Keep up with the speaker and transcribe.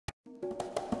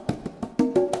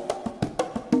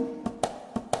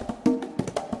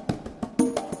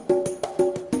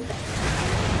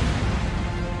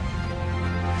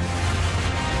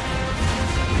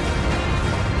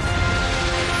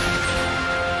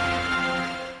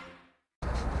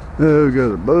Oh, we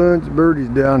got a bunch of birdies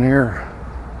down here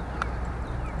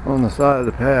on the side of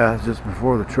the path just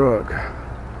before the truck.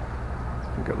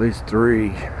 I think at least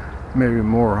 3, maybe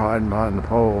more, hiding behind the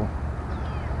pole.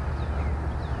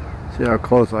 See how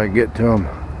close I can get to them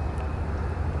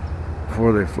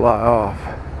before they fly off.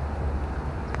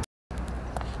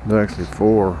 There's actually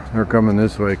 4. They're coming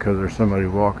this way because there's somebody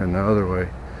walking the other way.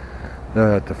 They'll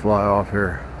have to fly off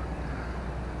here.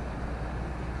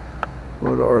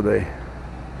 What are they?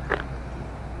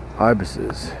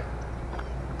 Ibises.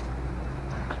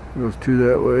 Goes 2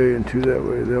 that way and 2 that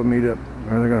way. They'll meet up,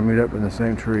 or they're going to meet up in the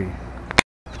same tree.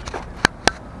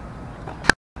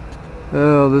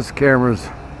 Oh, this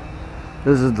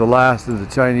is the last of the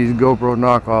Chinese GoPro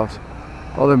knockoffs.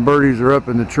 All them birdies are up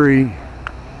in the tree.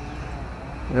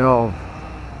 Well,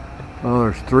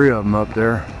 there's 3 of them up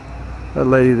there. That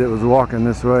lady that was walking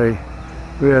this way,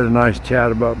 we had a nice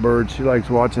chat about birds. She likes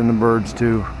watching the birds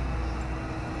too.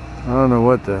 I don't know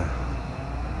what the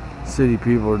city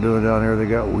people are doing down here. They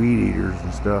got weed eaters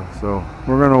and stuff. So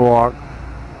we're gonna walk.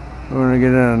 We're gonna get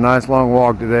in a nice long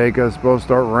walk today because it's supposed to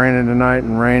start raining tonight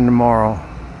and rain tomorrow.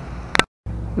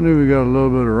 I knew we got a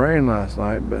little bit of rain last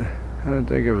night, but I didn't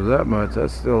think it was that much.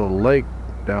 That's still a lake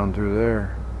down through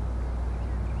there.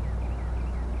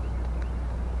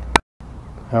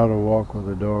 How to walk with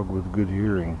a dog with good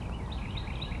hearing.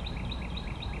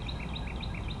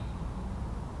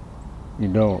 You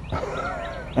don't.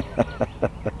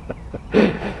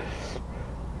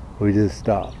 We just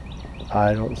stop.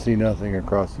 I don't see nothing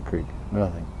across the creek.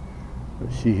 Nothing.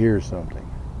 But she hears something.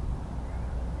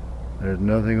 There's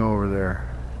nothing over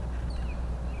there.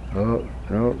 Oh,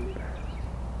 no.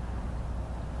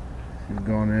 She's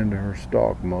gone into her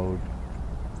stalk mode.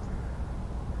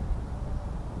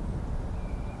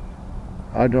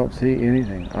 I don't see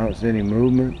anything. I don't see any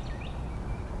movement.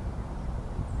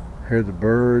 Hear the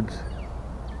birds.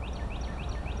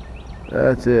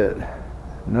 That's it.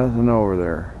 Nothing over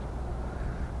there.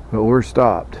 But we're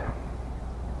stopped.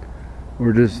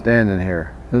 We're just standing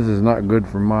here. This is not good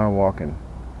for my walking.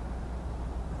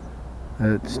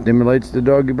 It stimulates the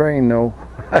doggy brain, though.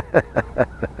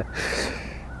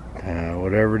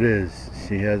 Whatever it is,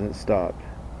 she hasn't stopped.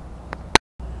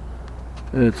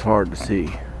 It's hard to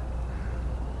see.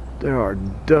 There are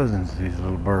dozens of these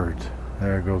little birds.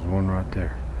 There goes one right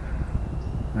there.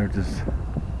 There goes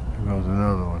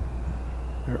another one.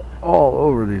 They're all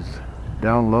over these,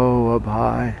 down low, up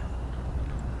high.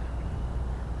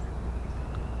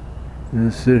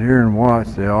 Just sit here and watch.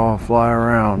 They all fly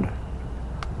around.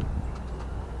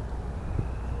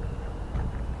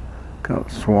 Kind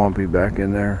of swampy back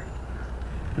in there.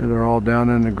 And they're all down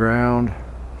in the ground,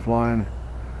 flying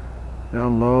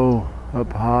down low,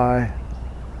 up high.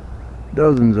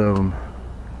 Dozens of them.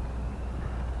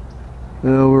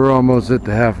 Well, we're almost at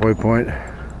the halfway point.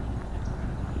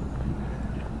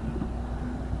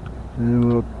 And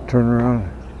we'll turn around.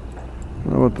 I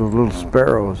don't know what those little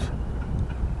sparrows.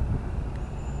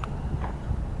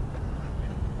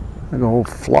 Like a whole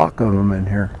flock of them in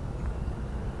here.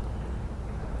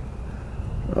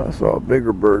 I saw a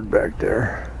bigger bird back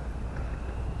there.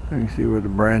 I can see where the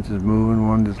branch is moving.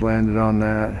 One just landed on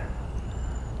that.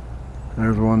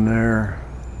 There's one there.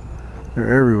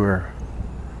 They're everywhere.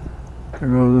 There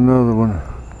goes another one.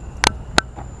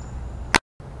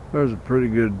 There's a pretty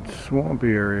good swampy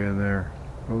area in there.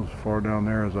 Goes as far down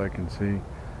there as I can see.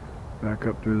 Back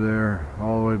up through there,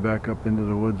 all the way back up into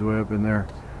the woods, way up in there.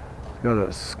 It's got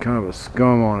a kind of a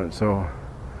scum on it, so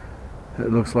it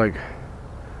looks like.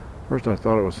 First I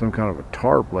thought it was some kind of a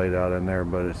tarp laid out in there,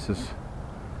 but it's just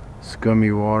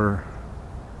scummy water,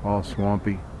 all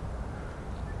swampy.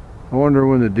 I wonder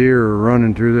when the deer are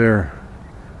running through there,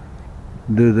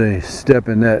 do they step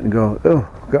in that and go, oh,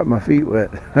 got my feet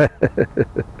wet.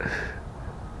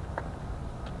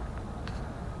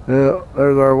 Well,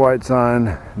 there's our white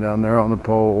sign down there on the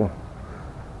pole.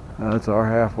 That's our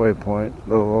halfway point, a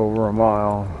little over a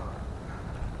mile.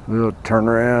 We'll turn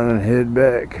around and head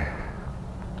back.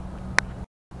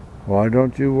 Why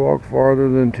don't you walk farther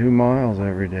than 2 miles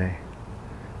every day?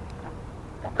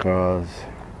 Because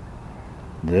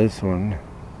this one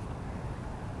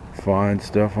finds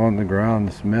stuff on the ground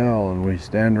to smell, and we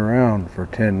stand around for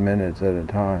 10 minutes at a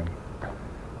time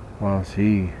while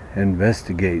she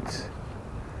investigates.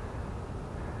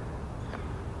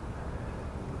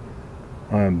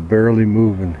 I'm barely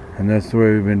moving, and that's the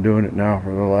way we've been doing it now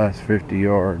for the last 50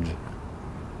 yards.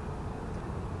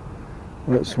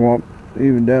 That swamp,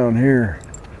 even down here,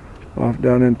 off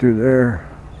down in through there,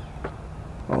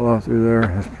 all off through there.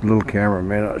 This little camera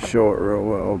may not show it real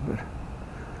well, but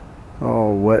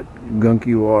all wet,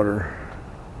 gunky water.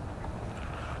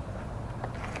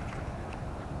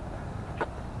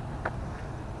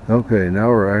 Okay, now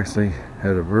we're actually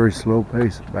at a very slow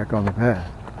pace back on the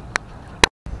path.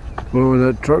 Well, when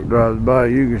that truck drives by,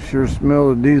 you can sure smell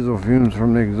the diesel fumes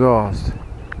from the exhaust.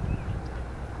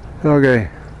 Okay.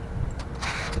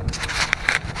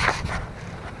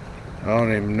 I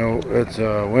don't even know, it's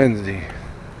Wednesday.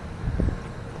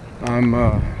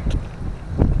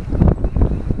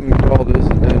 We call this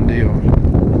a done deal.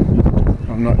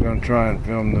 I'm not going to try and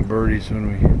film the birdies when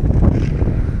we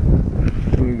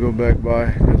go back by,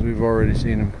 because we've already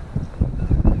seen them.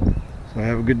 So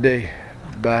have a good day.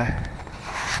 Bye.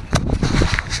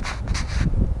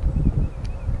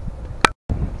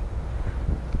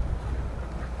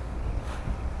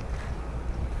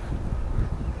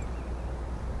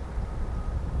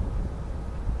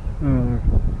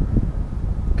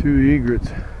 Two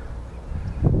egrets.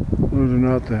 Those are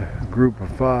not the group of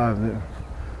 5 that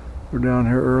were down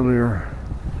here earlier.